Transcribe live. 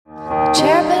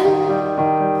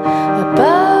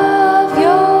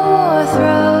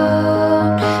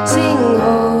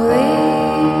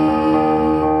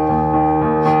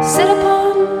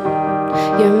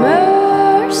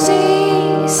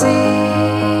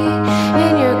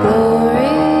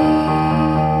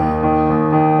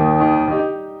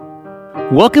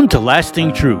Welcome to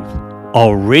Lasting Truth,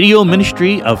 a radio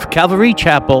ministry of Calvary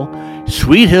Chapel,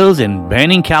 Sweet Hills in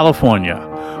Banning, California,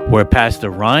 where Pastor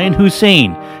Ryan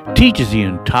Hussein teaches the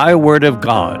entire Word of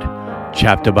God,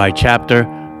 chapter by chapter,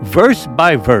 verse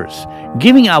by verse,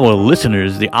 giving our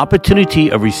listeners the opportunity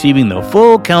of receiving the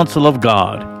full counsel of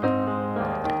God.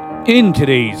 In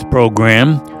today's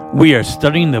program, we are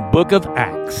studying the book of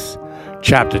Acts,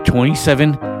 chapter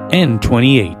 27 and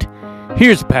 28.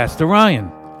 Here's Pastor Ryan.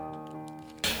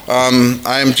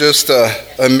 I'm just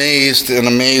amazed.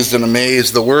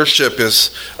 The worship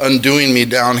is undoing me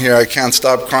down here. I can't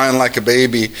stop crying like a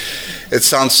baby. It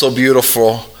sounds so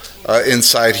beautiful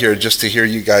inside here just to hear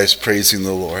you guys praising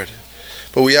the Lord.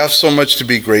 But we have so much to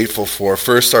be grateful for.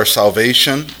 First, our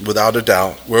salvation, without a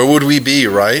doubt. Where would we be,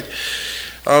 right?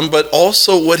 But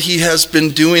also what He has been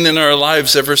doing in our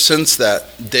lives ever since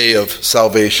that day of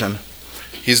salvation.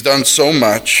 He's done so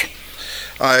much.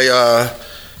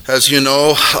 As you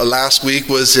know, last week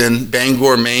was in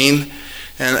Bangor, Maine,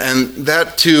 and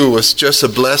that too was just a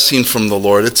blessing from the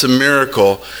Lord. It's a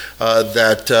miracle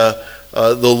that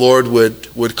the Lord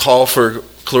would call for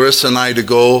Clarissa and I to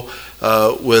go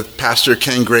with Pastor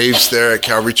Ken Graves there at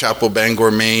Calvary Chapel,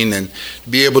 Bangor, Maine, and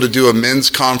be able to do a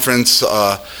men's conference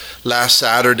last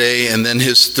Saturday, and then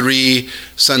his 3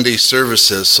 Sunday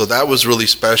services. So that was really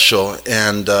special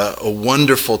and a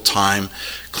wonderful time.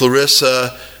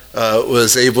 Clarissa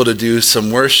was able to do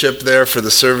some worship there for the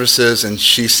services, and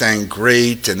she sang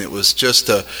great, and it was just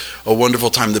a wonderful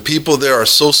time. The people there are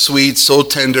so sweet, so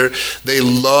tender. They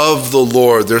love the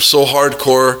Lord. They're so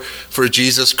hardcore for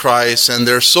Jesus Christ, and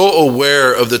they're so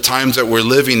aware of the times that we're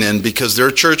living in because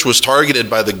their church was targeted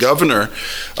by the governor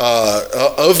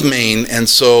of Maine, and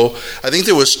so I think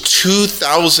there was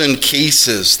 2,000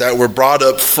 cases that were brought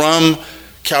up from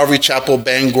Calvary Chapel,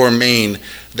 Bangor, Maine,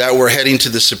 that were heading to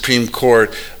the Supreme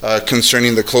Court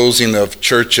concerning the closing of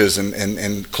churches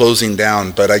and closing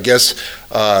down. But I guess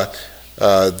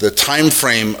the time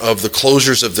frame of the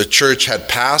closures of the church had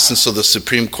passed, and so the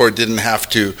Supreme Court didn't have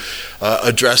to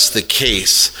address the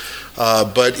case.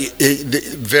 But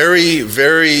very,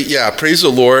 very, praise the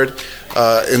Lord.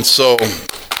 And so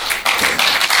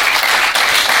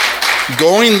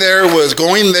Going there,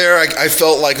 I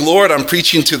felt like, Lord, I'm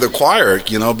preaching to the choir,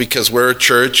 because we're a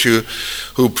church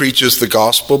who preaches the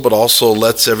gospel, but also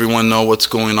lets everyone know what's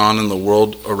going on in the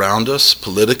world around us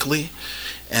politically.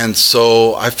 And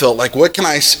so I felt like, what can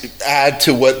I add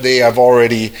to what they have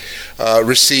already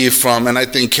received from? And I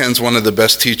think Ken's one of the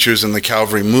best teachers in the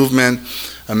Calvary movement,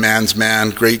 a man's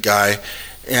man, great guy.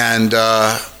 And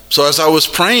so as I was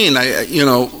praying,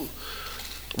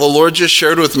 the Lord just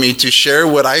shared with me to share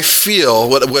what I feel,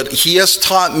 what He has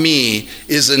taught me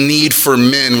is a need for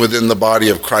men within the body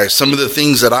of Christ. Some of the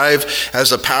things that I've,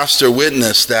 as a pastor,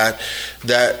 witnessed that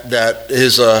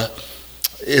is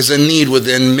a need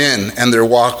within men and their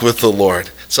walk with the Lord.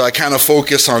 So I kind of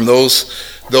focus on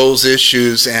those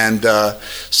issues, and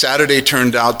Saturday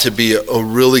turned out to be a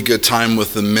really good time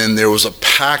with the men. There was a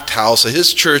packed house.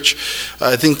 His church,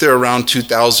 I think there are around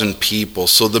 2,000 people.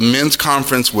 So the men's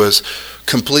conference was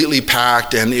completely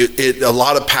packed, and a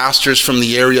lot of pastors from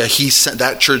the area,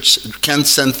 that church, Ken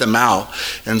sent them out,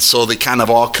 and so they kind of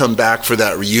all come back for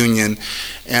that reunion.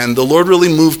 And the Lord really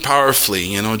moved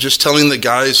powerfully, just telling the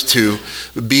guys to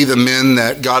be the men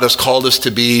that God has called us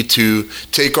to be, to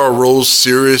take our roles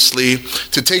seriously,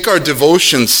 to take our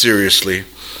devotion seriously.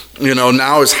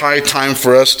 Now is high time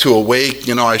for us to awake.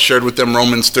 I shared with them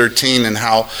Romans 13 and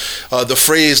how the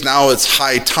phrase, now it's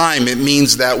high time, it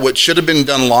means that what should have been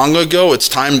done long ago, it's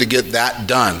time to get that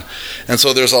done. And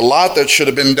so there's a lot that should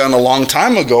have been done a long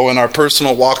time ago in our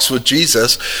personal walks with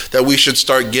Jesus that we should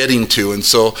start getting to. And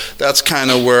so that's kind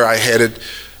of where I headed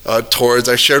towards.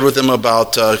 I shared with them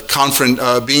about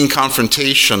being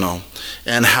confrontational,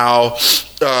 and how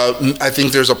I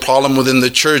think there's a problem within the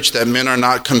church that men are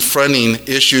not confronting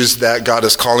issues that God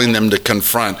is calling them to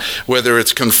confront. Whether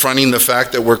it's confronting the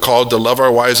fact that we're called to love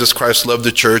our wives as Christ loved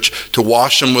the church, to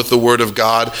wash them with the Word of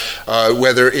God,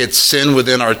 whether it's sin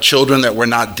within our children that we're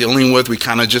not dealing with, we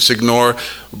kind of just ignore,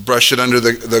 brush it under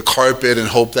the carpet and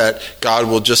hope that God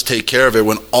will just take care of it,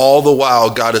 when all the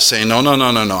while God is saying, no,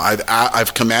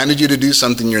 I've commanded you to do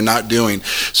something you're not doing.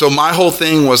 So my whole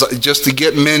thing was just to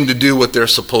get men to do what they're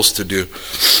supposed to do.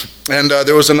 And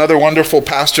there was another wonderful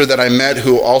pastor that I met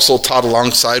who also taught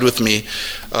alongside with me,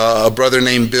 a brother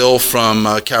named Bill from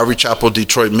Calvary Chapel,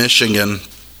 Detroit, Michigan.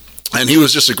 And he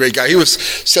was just a great guy. He was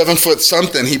 7 foot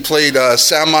something. He played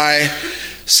semi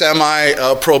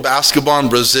pro basketball in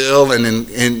Brazil and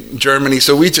in Germany.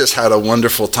 So we just had a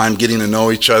wonderful time getting to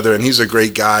know each other, and he's a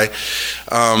great guy.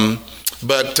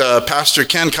 But Pastor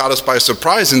Ken caught us by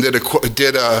surprise and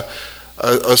did a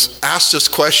asked us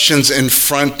questions in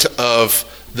front of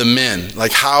the men.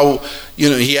 Like how,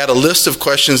 he had a list of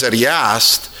questions that he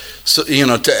asked, so,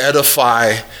 to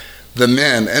edify the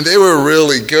men. And they were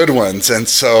really good ones. And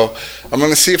so I'm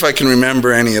going to see if I can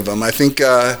remember any of them. I think,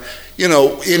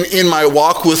 in my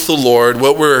walk with the Lord,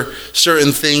 what were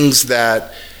certain things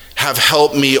that have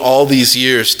helped me all these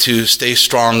years to stay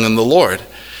strong in the Lord?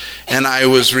 And I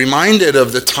was reminded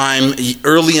of the time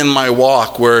early in my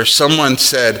walk where someone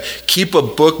said, keep a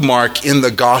bookmark in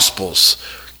the Gospels.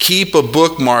 Keep a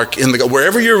bookmark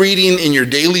wherever you're reading, in your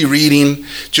daily reading,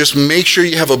 just make sure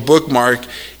you have a bookmark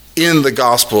in the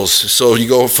Gospels. So you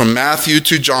go from Matthew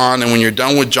to John, and when you're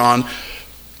done with John,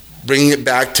 bring it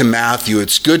back to Matthew.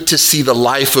 It's good to see the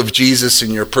life of Jesus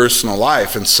in your personal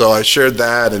life. And so I shared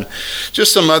that, and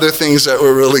just some other things that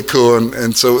were really cool.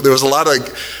 And so there was a lot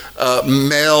of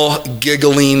male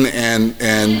giggling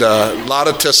and a lot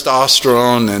of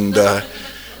testosterone, and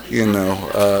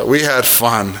we had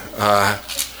fun.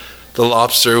 The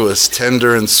lobster was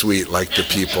tender and sweet like the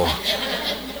people,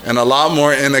 and a lot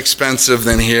more inexpensive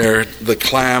than here. The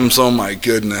clams, oh my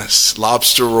goodness,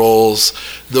 lobster rolls,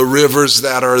 the rivers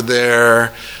that are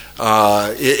there.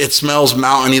 It smells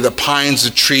mountainy, the pines, the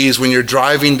trees. When you're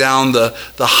driving down the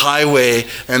highway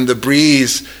and the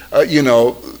breeze,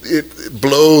 it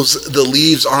blows the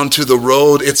leaves onto the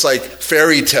road. It's like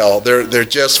fairy tale. They're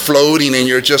just floating, and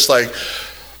you're just like,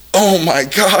 oh my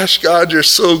gosh, God, you're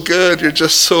so good. You're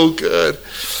just so good.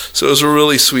 So it was a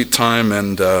really sweet time,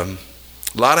 and a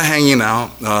lot of hanging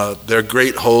out. They're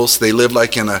great hosts. They live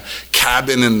like in a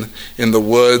cabin in the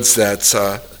woods that's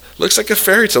looks like a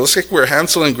fairy tale. Looks like where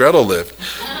Hansel and Gretel lived,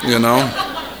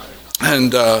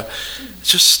 And it's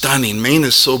just stunning. Maine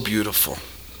is so beautiful,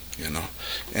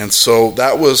 And so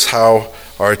that was how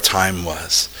our time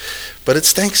was. But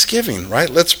it's Thanksgiving, right?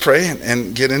 Let's pray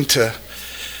and get into.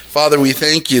 Father, we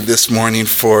thank you this morning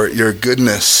for your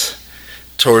goodness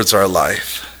towards our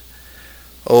life.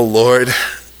 Oh Lord,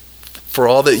 for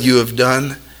all that you have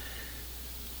done,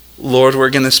 Lord, we're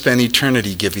going to spend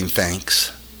eternity giving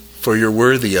thanks, for you're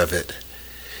worthy of it.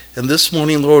 And this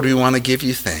morning, Lord, we want to give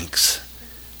you thanks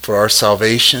for our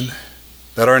salvation,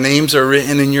 that our names are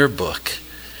written in your book.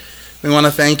 We want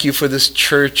to thank you for this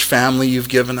church family you've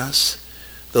given us,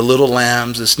 the Little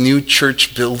Lambs, this new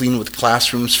church building with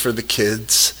classrooms for the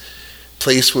kids,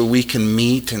 place where we can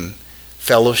meet and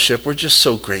fellowship. We're just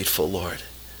so grateful, Lord.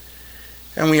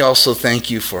 And we also thank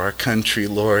you for our country,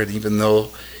 Lord, even though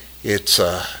it's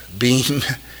being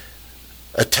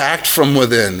attacked from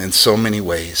within in so many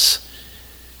ways.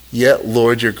 Yet,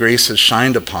 Lord, your grace has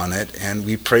shined upon it, and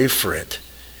we pray for it.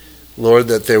 Lord,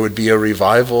 that there would be a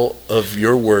revival of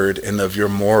your word and of your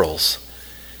morals.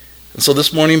 And so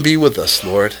this morning, be with us,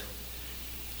 Lord.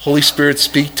 Holy Spirit,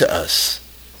 speak to us.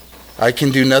 I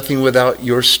can do nothing without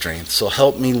your strength. So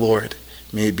help me, Lord.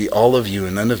 May it be all of you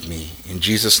and none of me. In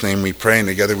Jesus' name we pray, and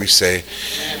together we say,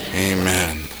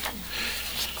 Amen.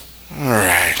 All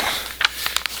right.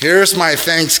 Here's my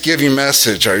Thanksgiving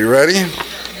message. Are you ready?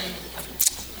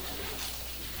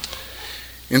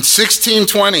 In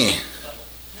 1620,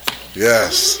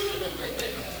 yes.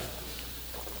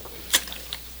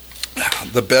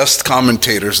 The best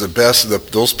commentators,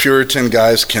 those Puritan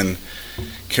guys can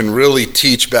really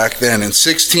teach back then. In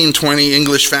 1620,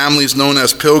 English families known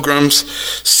as Pilgrims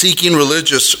seeking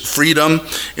religious freedom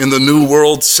in the New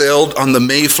World sailed on the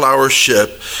Mayflower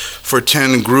ship for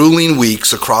 10 grueling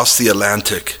weeks across the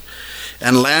Atlantic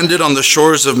and landed on the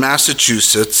shores of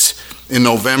Massachusetts in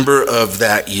November of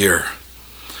that year.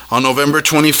 On November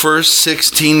 21st,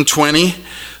 1620,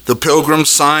 the Pilgrims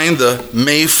signed the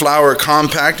Mayflower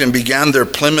Compact and began their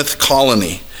Plymouth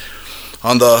colony.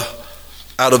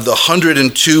 Out of the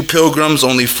 102 Pilgrims,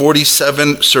 only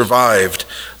 47 survived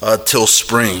till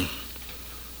spring.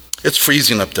 It's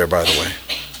freezing up there, by the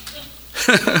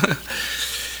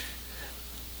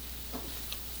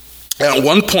way. At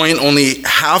one point, only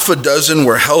half a dozen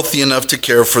were healthy enough to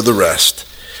care for the rest.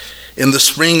 In the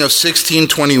spring of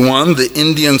 1621, the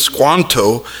Indian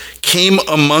Squanto came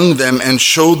among them and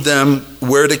showed them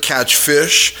where to catch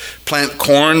fish, plant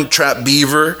corn, trap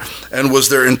beaver, and was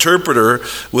their interpreter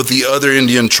with the other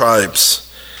Indian tribes.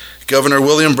 Governor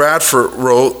William Bradford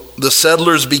wrote, "The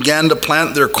settlers began to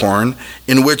plant their corn,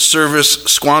 in which service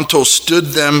Squanto stood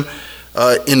them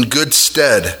in good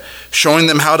stead, showing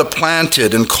them how to plant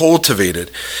it and cultivate it.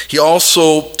 He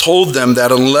also told them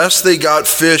that unless they got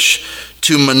fish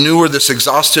to manure this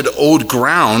exhausted old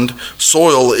ground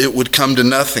soil, it would come to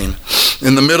nothing.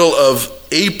 In the middle of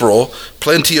April,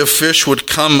 plenty of fish would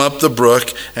come up the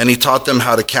brook, and he taught them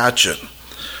how to catch it."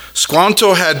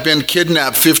 Squanto had been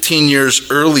kidnapped 15 years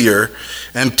earlier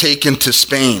and taken to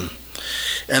Spain.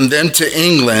 and then to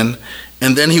England,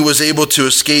 and then he was able to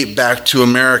escape back to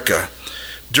America.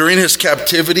 During his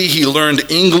captivity, he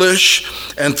learned English,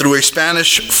 and through a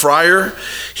Spanish friar,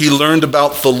 he learned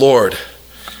about the Lord.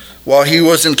 While he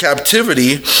was in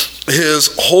captivity, his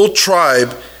whole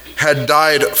tribe had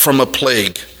died from a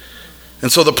plague.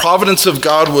 And so the providence of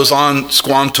God was on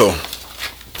Squanto.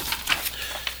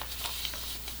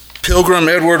 Pilgrim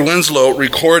Edward Winslow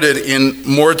recorded in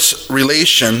Mort's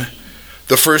Relation,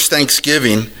 the first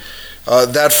Thanksgiving,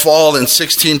 that fall in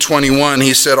 1621,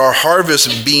 he said, "Our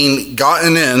harvest being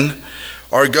gotten in,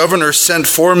 our governor sent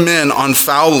 4 men on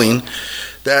fowling,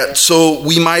 that so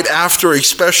we might after a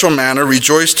special manner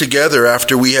rejoice together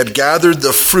after we had gathered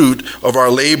the fruit of our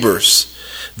labors.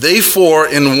 They 4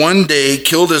 in one day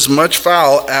killed as much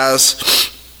fowl as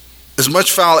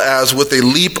with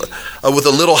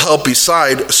a little help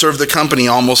beside served the company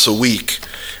almost a week.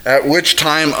 At which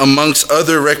time, amongst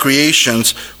other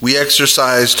recreations, we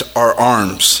exercised our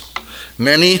arms.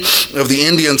 Many of the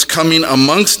Indians coming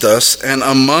amongst us, and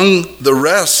among the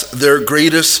rest their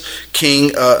greatest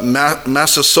king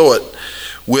Massasoit,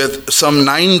 with some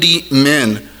 90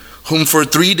 men, whom for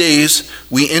 3 days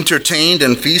we entertained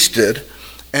and feasted.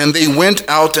 And they went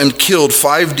out and killed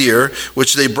 5 deer,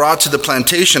 which they brought to the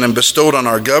plantation and bestowed on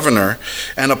our governor,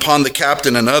 and upon the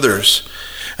captain and others.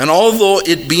 And although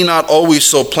it be not always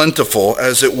so plentiful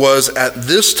as it was at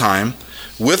this time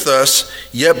with us,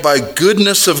 yet by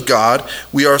goodness of God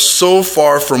we are so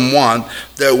far from want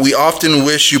that we often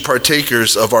wish you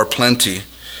partakers of our plenty."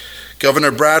 Governor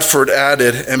Bradford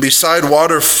added, "And beside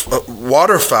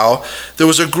waterfowl, there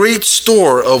was a great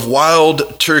store of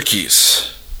wild turkeys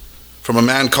from a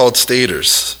man called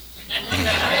Staters,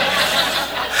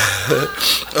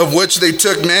 of which they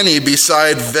took many,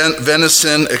 beside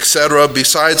venison, etc.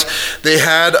 Besides, they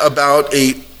had about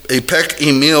a peck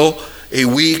a meal a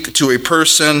week to a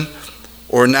person,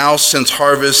 or now since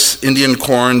harvest Indian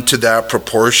corn to that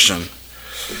proportion."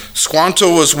 Squanto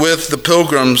was with the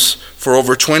Pilgrims for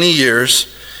over 20 years.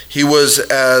 He was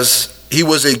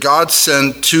a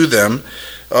godsend to them.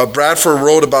 Bradford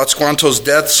wrote about Squanto's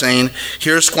death, saying,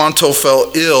 "Here Squanto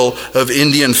fell ill of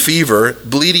Indian fever,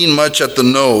 bleeding much at the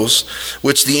nose,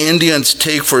 which the Indians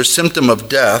take for a symptom of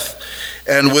death,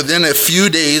 and within a few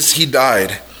days he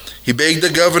died. He begged the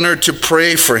governor to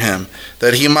pray for him,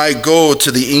 that he might go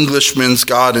to the Englishman's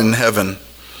God in heaven,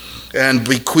 and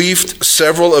bequeathed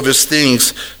several of his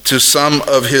things to some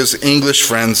of his English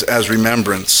friends as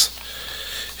remembrance."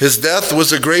 His death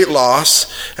was a great loss.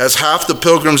 As half the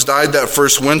Pilgrims died that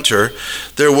first winter,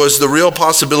 there was the real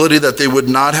possibility that they would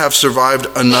not have survived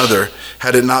another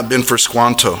had it not been for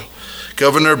Squanto.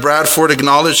 Governor Bradford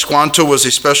acknowledged Squanto was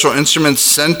a special instrument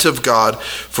sent of God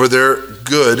for their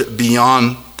good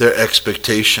beyond their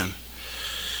expectation.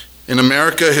 In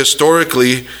America,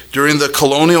 historically, during the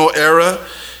colonial era,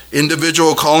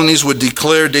 individual colonies would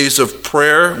declare days of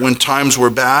prayer when times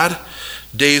were bad,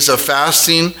 days of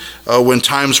fasting when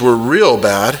times were real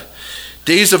bad,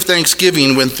 days of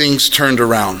thanksgiving when things turned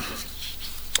around.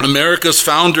 America's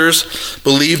founders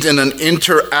believed in an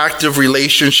interactive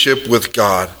relationship with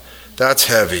God. That's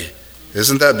heavy.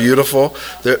 Isn't that beautiful?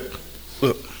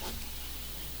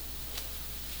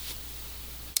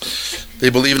 They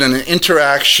believed in an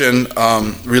interaction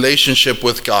relationship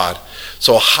with God.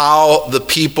 So how the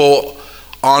people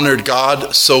honored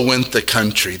God, so went the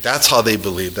country. That's how they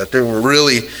believed, that they were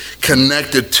really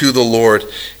connected to the Lord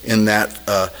in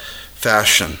that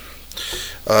fashion.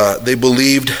 They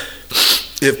believed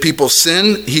if people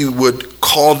sinned, he would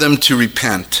call them to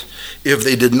repent. If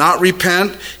they did not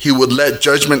repent, he would let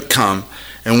judgment come.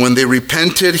 And when they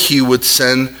repented, he would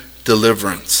send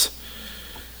deliverance.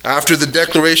 After the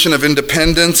Declaration of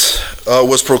Independence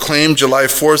was proclaimed July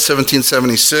 4th,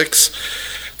 1776,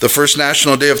 the first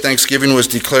National Day of Thanksgiving was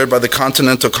declared by the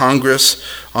Continental Congress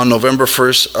on November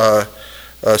 1st,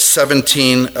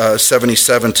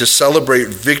 1777, to celebrate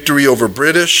victory over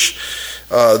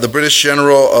the British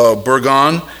General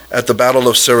Burgoyne at the Battle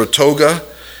of Saratoga.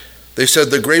 They said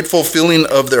the grateful feeling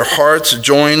of their hearts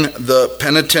join the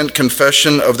penitent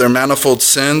confession of their manifold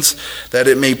sins, that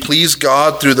it may please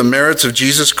God through the merits of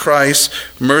Jesus Christ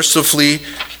mercifully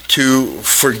to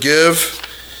forgive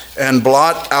and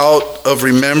blot out of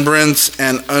remembrance,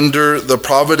 and under the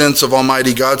providence of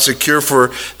Almighty God, secure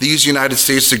for these United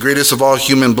States the greatest of all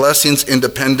human blessings,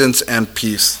 independence, and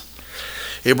peace.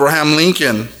 Abraham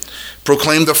Lincoln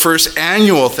proclaimed the first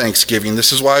annual Thanksgiving.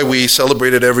 This is why we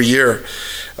celebrate it every year.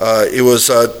 It was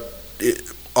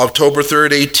October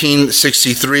 3rd,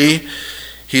 1863.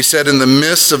 He said, in the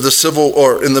midst of the civil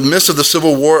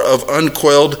war of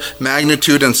unquelled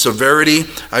magnitude and severity,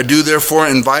 I do therefore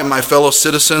invite my fellow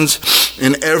citizens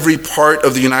in every part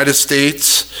of the United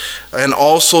States, and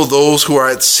also those who are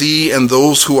at sea and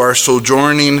those who are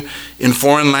sojourning in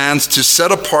foreign lands, to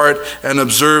set apart and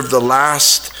observe the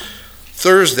last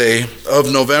Thursday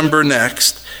of November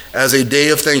next as a day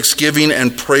of thanksgiving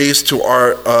and praise to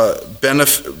our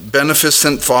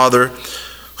beneficent Father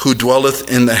who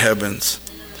dwelleth in the heavens.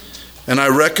 And I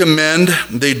recommend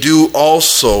they do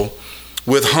also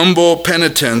with humble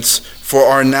penitence for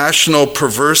our national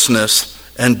perverseness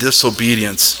and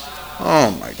disobedience. Oh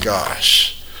my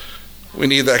gosh. We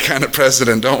need that kind of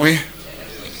president, don't we?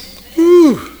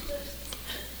 Whew.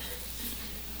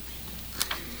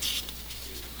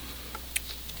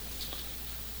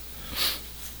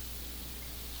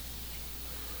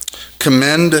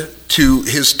 Commend to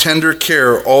his tender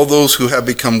care all those who have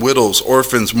become widows,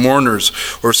 orphans, mourners,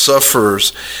 or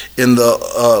sufferers in the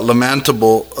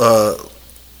lamentable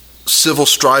civil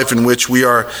strife in which we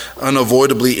are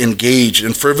unavoidably engaged,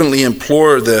 and fervently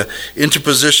implore the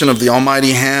interposition of the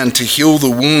Almighty hand to heal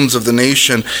the wounds of the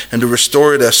nation and to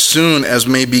restore it as soon as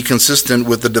may be consistent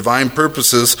with the divine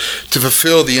purposes, to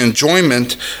fulfill the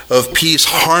enjoyment of peace,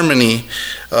 harmony,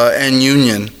 and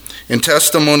union, in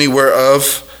testimony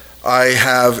whereof I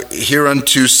have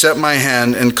hereunto set my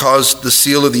hand and caused the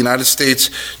seal of the United States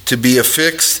to be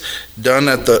affixed, done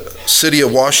at the city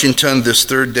of Washington this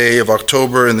 3rd day of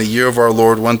October in the year of our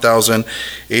Lord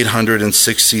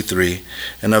 1863,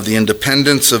 and of the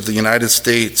independence of the United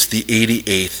States the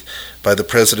 88th, by the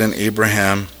President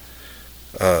Abraham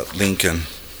Lincoln.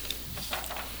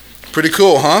 Pretty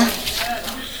cool, huh?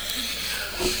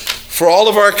 For all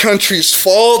of our country's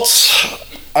faults,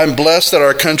 I'm blessed that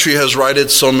our country has righted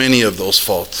so many of those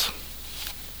faults.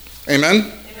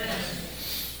 Amen? Amen?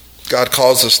 God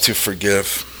calls us to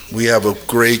forgive. We have a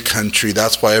great country.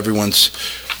 That's why everyone's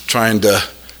trying to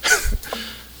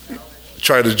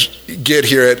get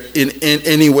here in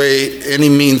any way, any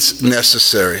means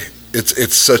necessary.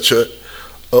 It's such a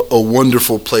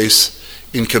wonderful place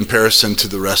in comparison to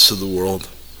the rest of the world.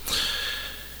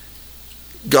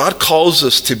 God calls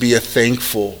us to be a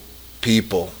thankful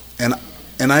people.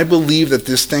 And I believe that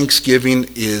this Thanksgiving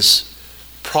is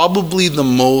probably the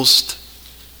most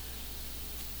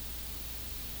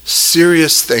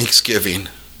serious Thanksgiving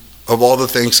of all the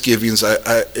Thanksgivings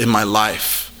in my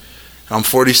life. I'm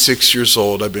 46 years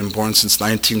old. I've been born since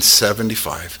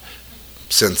 1975.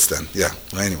 Since then, yeah.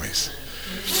 Well, anyways.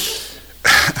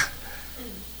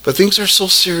 But things are so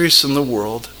serious in the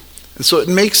world. And so it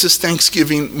makes this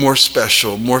Thanksgiving more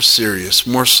special, more serious,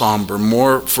 more somber,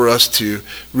 more for us to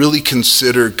really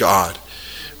consider God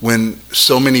when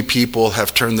so many people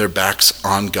have turned their backs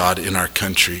on God in our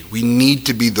country. We need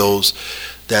to be those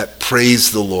that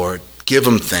praise the Lord, give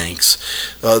him thanks.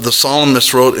 The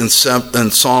psalmist wrote in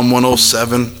Psalm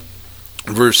 107,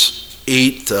 verse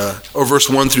 8, or verse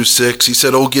 1 through 6, he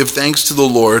said, "Oh, give thanks to the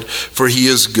Lord, for he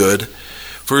is good,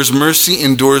 for his mercy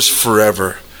endures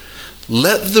forever.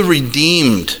 Let the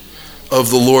redeemed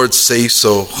of the Lord say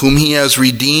so, whom he has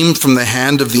redeemed from the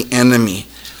hand of the enemy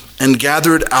and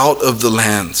gathered out of the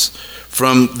lands,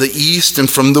 from the east and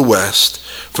from the west,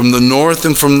 from the north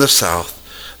and from the south.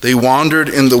 They wandered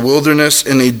in the wilderness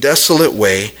in a desolate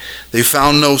way. They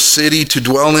found no city to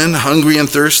dwell in, hungry and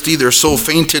thirsty. Their soul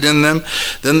fainted in them.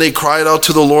 Then they cried out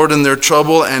to the Lord in their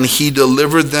trouble, and he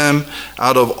delivered them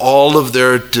out of all of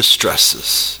their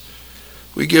distresses."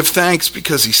 We give thanks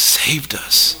because he saved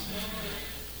us.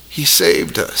 He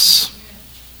saved us.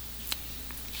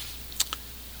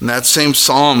 In that same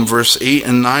psalm, verse 8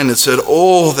 and 9, it said,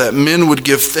 "Oh, that men would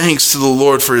give thanks to the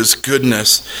Lord for his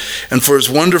goodness and for his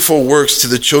wonderful works to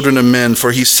the children of men,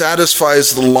 for he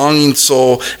satisfies the longing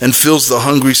soul and fills the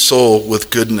hungry soul with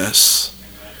goodness."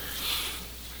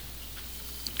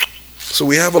 So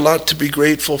we have a lot to be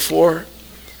grateful for.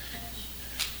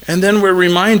 And then we're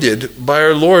reminded by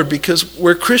our Lord, because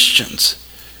we're Christians,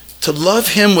 to love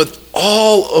him with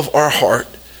all of our heart,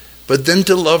 but then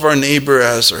to love our neighbor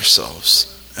as ourselves.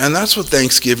 And that's what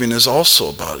Thanksgiving is also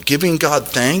about, giving God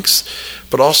thanks,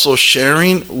 but also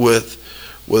sharing with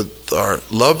our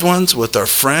loved ones, with our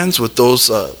friends, with those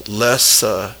who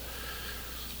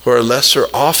are lesser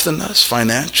off than us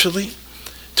financially,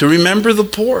 to remember the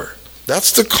poor. That's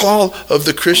the call of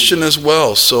the Christian as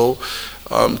well. So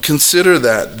consider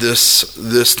that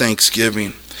this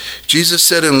Thanksgiving. Jesus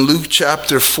said in Luke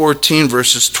chapter 14,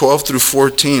 verses 12 through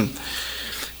 14,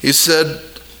 he said,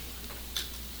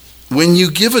 "When you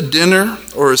give a dinner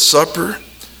or a supper,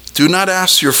 Do not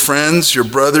ask your friends, your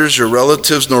brothers, your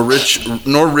relatives, nor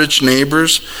rich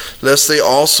neighbors, lest they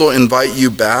also invite you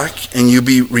back and you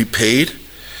be repaid.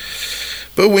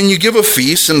 But when you give a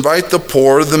feast, invite the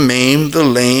poor, the maimed, the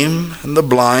lame, and the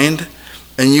blind,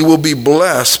 and you will be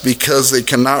blessed because they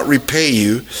cannot repay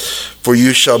you, for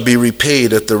you shall be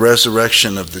repaid at the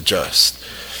resurrection of the just.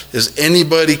 Is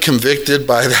anybody convicted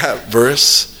by that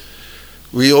verse?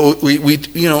 We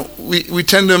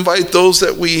tend to invite those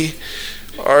that we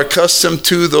are accustomed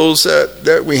to, those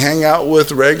that we hang out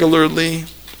with regularly.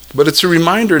 But it's a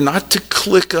reminder not to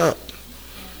click up.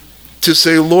 To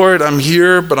say, Lord, I'm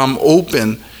here, but I'm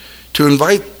open to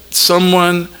invite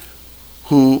someone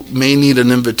who may need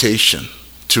an invitation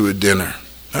to a dinner.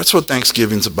 That's what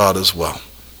Thanksgiving's about as well.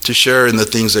 To share in the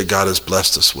things that God has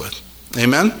blessed us with.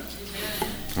 Amen?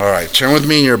 All right, turn with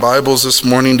me in your Bibles this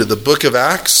morning to the book of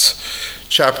Acts,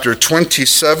 chapter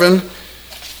 27.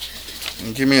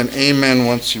 And give me an amen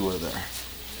once you are there.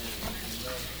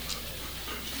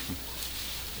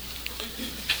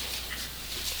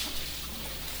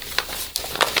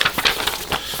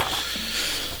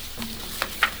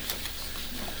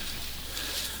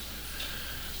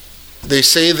 They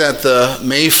say that the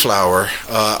Mayflower,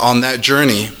 on that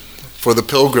journey for the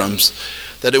pilgrims,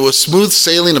 that it was smooth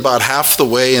sailing about half the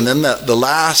way, and then the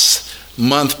last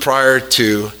month prior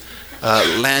to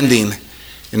landing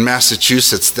in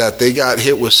Massachusetts, that they got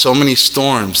hit with so many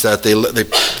storms that they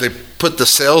put the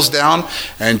sails down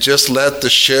and just let the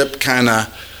ship kind of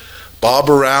bob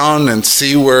around and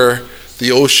see where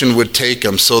the ocean would take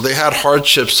them. So they had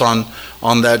hardships on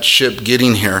that ship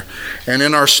getting here. And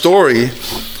in our story,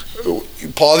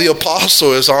 Paul the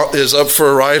Apostle is up for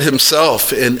a ride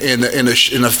himself in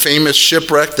a famous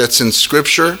shipwreck that's in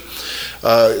Scripture.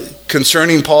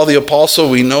 Concerning Paul the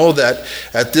Apostle, we know that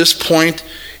at this point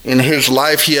in his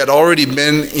life, he had already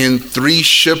been in 3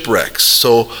 shipwrecks.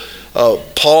 So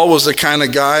Paul was the kind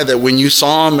of guy that when you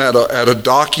saw him at a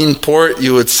docking port,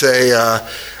 you would say,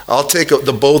 I'll take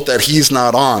the boat that he's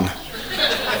not on.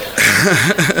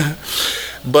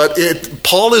 But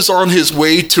Paul is on his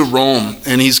way to Rome,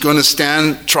 and he's going to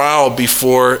stand trial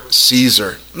before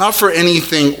Caesar. Not for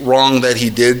anything wrong that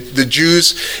he did. The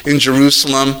Jews in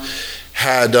Jerusalem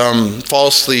had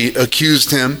falsely accused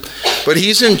him, but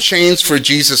he's in chains for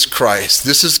Jesus Christ.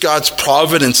 This is God's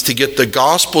providence to get the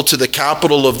gospel to the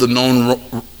capital of the known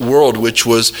world, which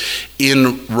was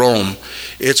in Rome.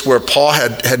 It's where Paul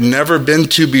had never been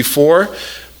to before.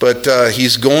 But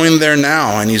he's going there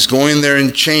now, and he's going there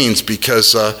in chains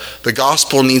because the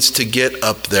gospel needs to get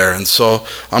up there. And so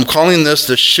I'm calling this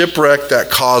the shipwreck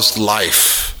that caused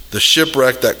life. The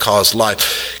shipwreck that caused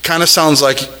life. Kind of sounds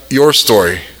like your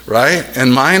story, right?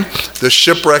 And mine, the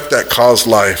shipwreck that caused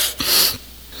life.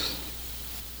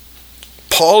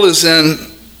 Paul he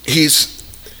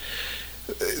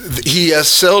has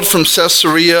sailed from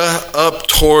Caesarea up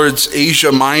towards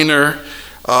Asia Minor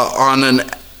on an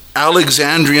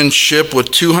Alexandrian ship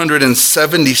with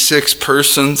 276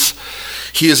 persons.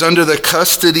 He is under the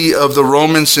custody of the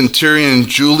Roman centurion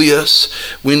Julius.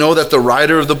 We know that the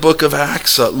writer of the book of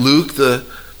Acts, Luke, the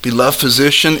beloved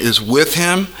physician, is with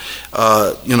him,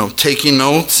 taking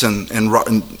notes and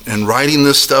writing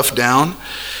this stuff down.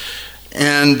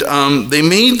 And they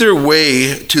made their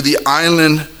way to the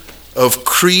island of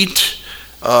Crete,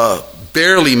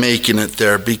 barely making it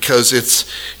there because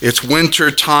it's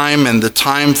winter time, and the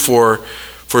time for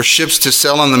ships to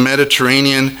sail on the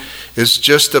Mediterranean is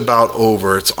just about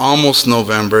over. It's almost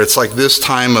November. It's like this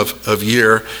time of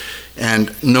year,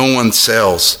 and no one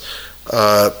sails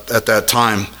at that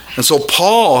time. And so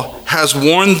Paul has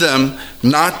warned them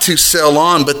not to sail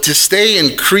on, but to stay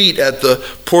in Crete at the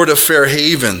port of Fair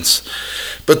Havens.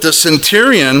 But the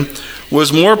centurion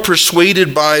was more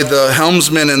persuaded by the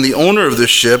helmsman and the owner of the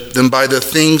ship than by the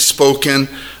things spoken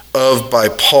of by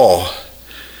Paul.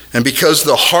 And because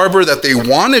the harbor that they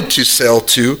wanted to sail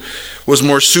to was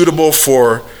more suitable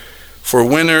for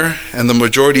winter, and the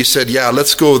majority said, yeah,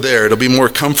 let's go there. It'll be more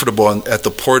comfortable at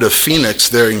the port of Phoenix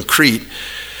there in Crete.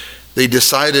 They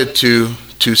decided to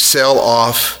sail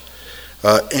off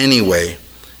anyway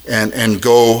and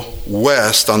go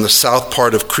west on the south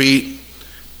part of Crete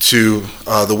to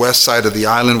the west side of the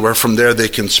island, where from there they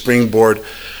can springboard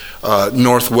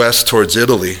northwest towards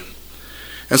Italy.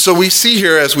 And so we see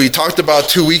here, as we talked about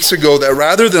 2 weeks ago, that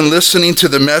rather than listening to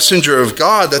the messenger of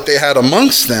God that they had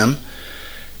amongst them,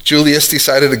 Julius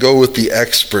decided to go with the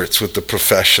experts, with the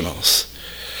professionals.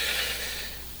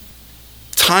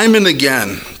 Time and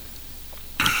again,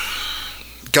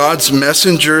 God's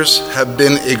messengers have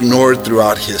been ignored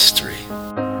throughout history.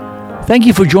 Thank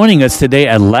you for joining us today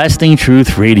at Lasting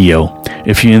Truth Radio.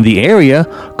 If you're in the area,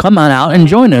 come on out and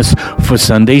join us for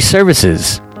Sunday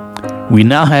services. We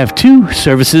now have 2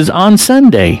 services on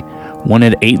Sunday, one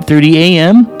at 8:30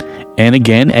 a.m. and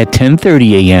again at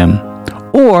 10:30 a.m.,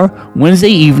 or Wednesday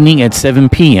evening at 7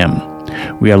 p.m.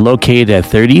 We are located at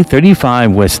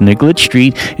 3035 West Nicollet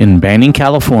Street in Banning,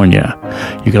 California.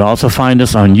 You can also find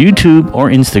us on YouTube or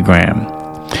Instagram.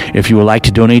 If you would like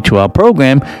to donate to our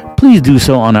program, please do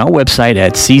so on our website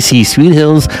at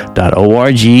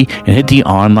ccsweethills.org and hit the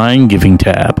online giving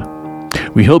tab.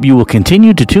 We hope you will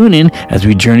continue to tune in as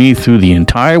we journey through the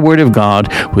entire Word of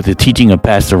God with the teaching of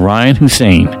Pastor Ryan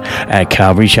Hussein at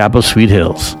Calvary Chapel, Sweet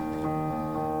Hills.